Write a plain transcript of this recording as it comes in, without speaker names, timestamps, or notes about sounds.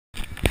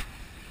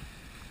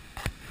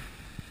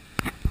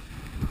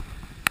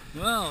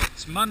Well,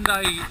 it's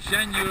Monday,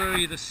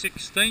 January the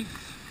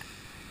 16th,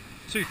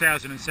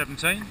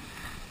 2017.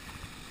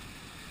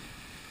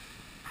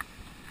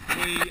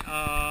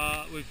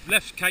 We've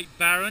left Cape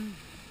Barron.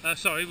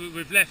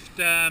 We've left.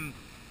 We're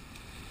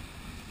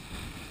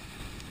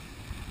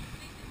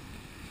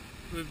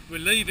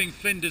leaving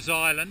Flinders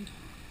Island.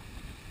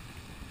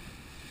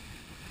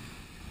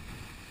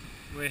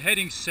 We're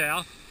heading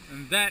south,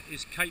 and that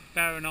is Cape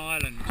Barron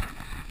Island.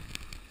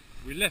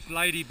 We left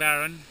Lady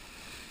Barron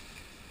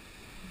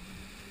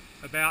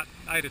about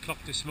 8 o'clock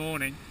this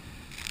morning,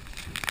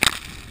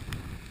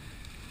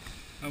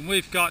 and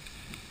we've got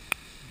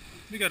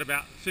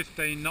about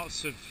 15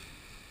 knots of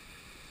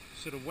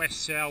sort of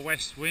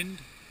west-southwest wind,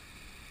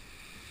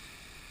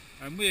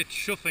 and we're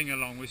chuffing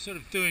along. We're sort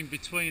of doing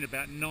between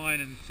about 9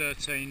 and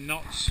 13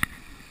 knots.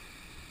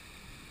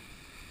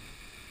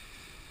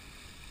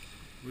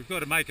 We've got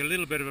to make a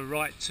little bit of a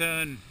right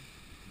turn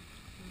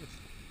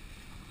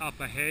up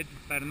ahead,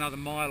 about another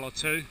mile or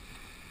two,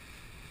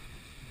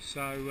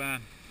 so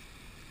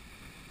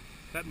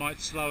that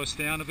might slow us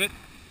down a bit.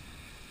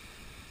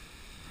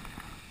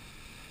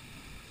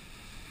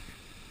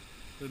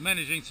 We're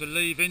managing to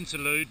leave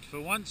Interlude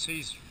for once.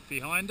 He's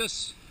behind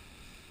us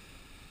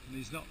and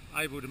he's not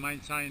able to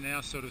maintain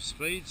our sort of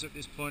speeds at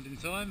this point in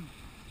time,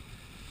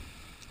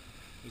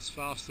 as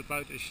fast a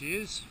boat as she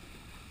is,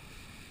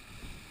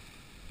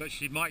 but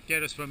she might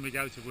get us when we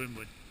go to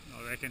windward,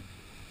 I reckon.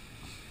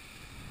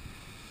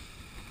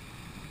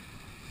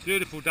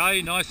 Beautiful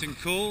day, nice and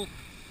cool.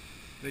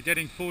 They're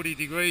getting 40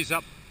 degrees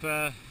up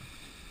at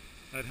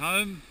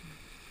home,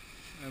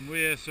 and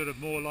we're sort of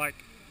more like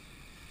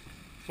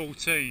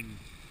 14,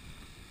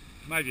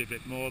 maybe a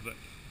bit more, but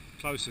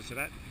closer to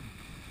that,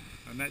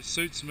 and that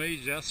suits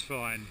me just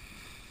fine.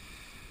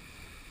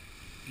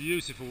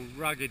 Beautiful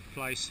rugged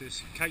place,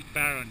 this Cape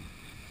Barron.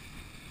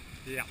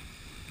 Yeah,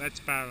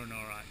 that's Barron,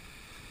 alright.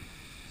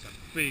 It's a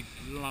big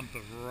lump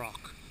of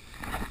rock.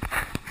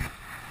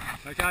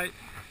 Okay,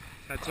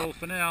 that's all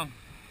for now.